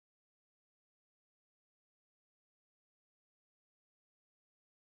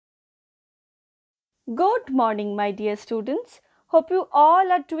Good morning, my dear students. Hope you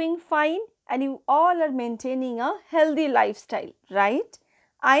all are doing fine and you all are maintaining a healthy lifestyle, right?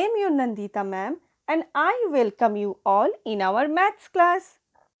 I am your Nandita ma'am and I welcome you all in our maths class.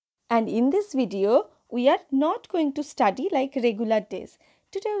 And in this video, we are not going to study like regular days.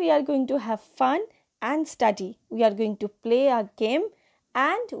 Today we are going to have fun and study. We are going to play a game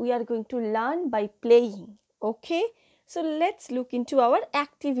and we are going to learn by playing. Okay? So let's look into our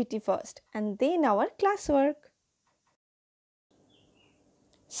activity first and then our classwork.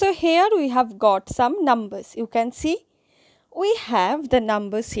 So here we have got some numbers. You can see we have the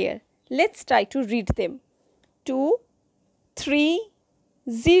numbers here. Let's try to read them. 2, 3,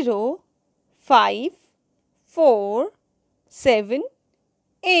 0, 5, 4, 7,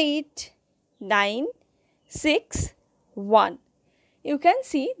 8, 9, 6, 1. You can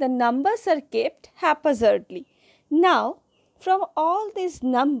see the numbers are kept haphazardly. Now, from all these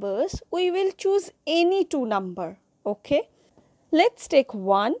numbers, we will choose any two number. Okay. Let's take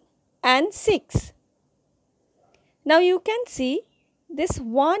 1 and 6. Now, you can see this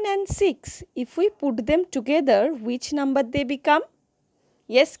 1 and 6. If we put them together, which number they become?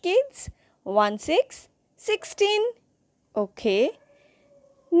 Yes, kids. 1, 6, 16. Okay.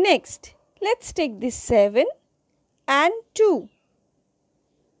 Next, let's take this 7 and 2.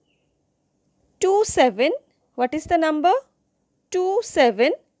 2, 7. What is the number? 2,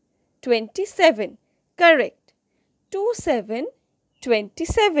 7, 27. Correct. 2, 7,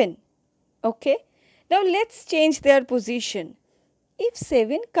 27. Okay. Now let's change their position. If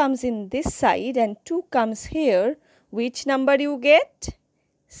 7 comes in this side and 2 comes here, which number you get?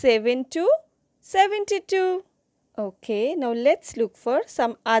 7 to 72. Okay. Now let's look for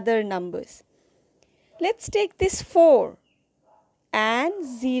some other numbers. Let's take this 4 and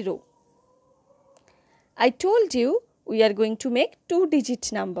 0. I told you we are going to make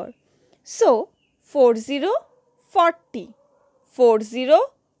two-digit number. So, 40, 40. 40,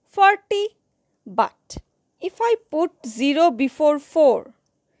 40. But if I put 0 before 4,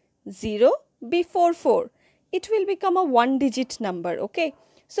 0 before 4, it will become a one-digit number. Okay.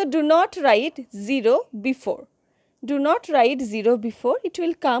 So, do not write 0 before. Do not write 0 before. It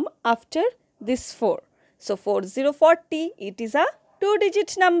will come after this 4. So, 40, 40. It is a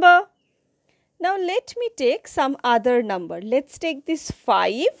two-digit number. Now, let me take some other number. Let's take this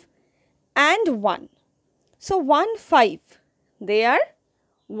 5 and 1. So, 1, 5. They are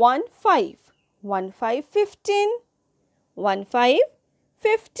 1, 5. 1, 5, 15. 1, 5,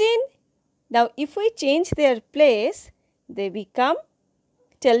 15. Now, if we change their place, they become,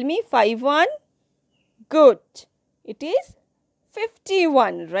 tell me 5, 1. Good. It is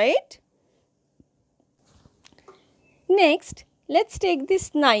 51, right? Next, let's take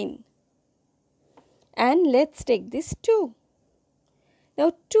this 9. And let's take this 2.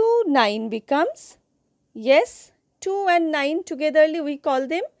 Now 2, 9 becomes, yes, 2 and 9 togetherly we call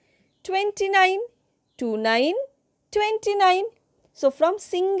them 29. 2, 9, 29. So from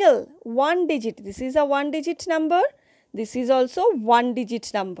single, one digit, this is a one digit number, this is also one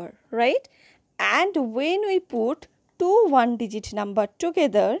digit number, right? And when we put two one digit number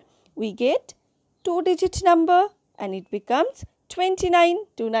together, we get two digit number and it becomes 29,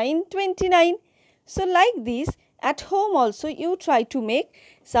 29, 29. So like this, at home also you try to make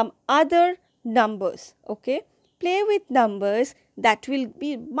some other numbers, okay? Play with numbers, that will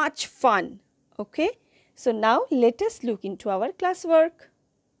be much fun, okay? So now let us look into our classwork.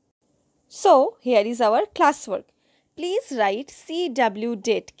 So here is our classwork. Please write CW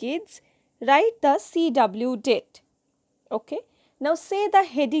date, kids. Write the CW date, okay? Now say the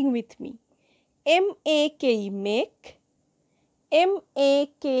heading with me. M-A-K-E, make.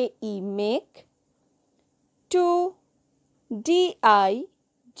 M-A-K-E, make. 2 D-I-G-I-T,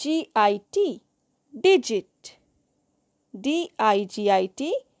 digit.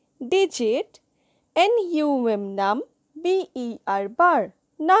 D-I-G-I-T, digit. N-U-M, num, B-E-R, bar,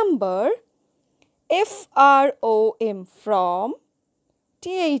 number. F-R-O-M, from.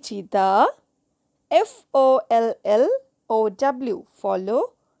 T-H-E, the. F-O-L-L-O-W,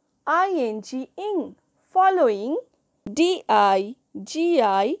 follow. I-N-G, ing, following. D-I-G-I-T-S,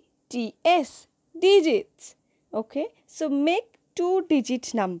 digits. Okay, so make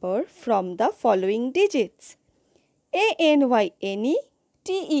two-digit number from the following digits. A-N-Y-N-E,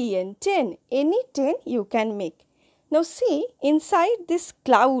 T-E-N, 10. Any 10 you can make. Now see, inside this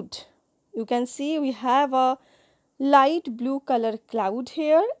cloud, you can see we have a light blue color cloud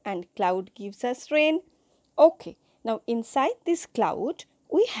here and cloud gives us rain. Okay, now inside this cloud,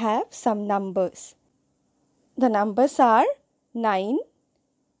 we have some numbers. The numbers are 9,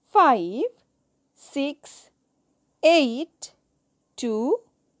 5, 6, 8, 2,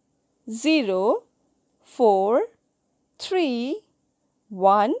 0, 4, 3,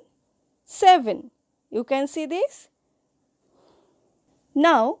 1, 7. You can see this?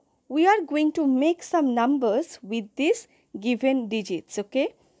 Now, we are going to make some numbers with these given digits,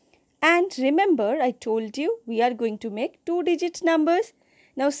 okay? And remember, I told you we are going to make 2-digit numbers.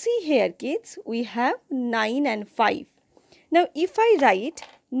 Now, see here kids, we have 9 and 5. Now, if I write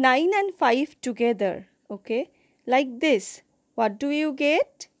 9 and 5 together, okay, like this, what do you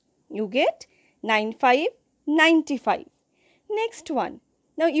get? You get 9 5 95. Next one.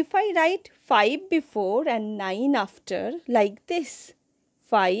 Now, if I write 5 before and 9 after, like this,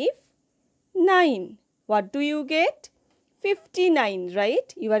 5 9. What do you get? 59,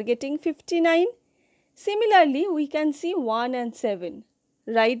 right? You are getting 59. Similarly, we can see 1 and 7.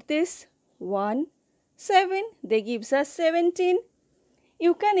 Write this 1, 7. They gives us 17.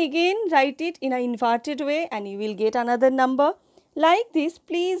 You can again write it in an inverted way and you will get another number. Like this,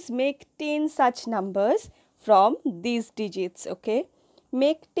 please make 10 such numbers from these digits, okay?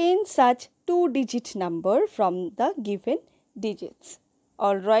 Make 10 such 2-digit number from the given digits.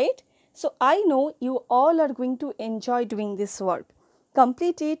 Alright? So, I know you all are going to enjoy doing this work.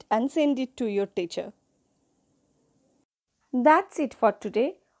 Complete it and send it to your teacher. That's it for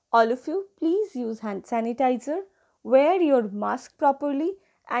today. All of you, please use hand sanitizer, wear your mask properly,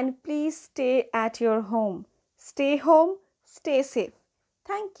 and please stay at your home. Stay home, stay safe.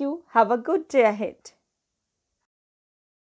 Thank you. Have a good day ahead.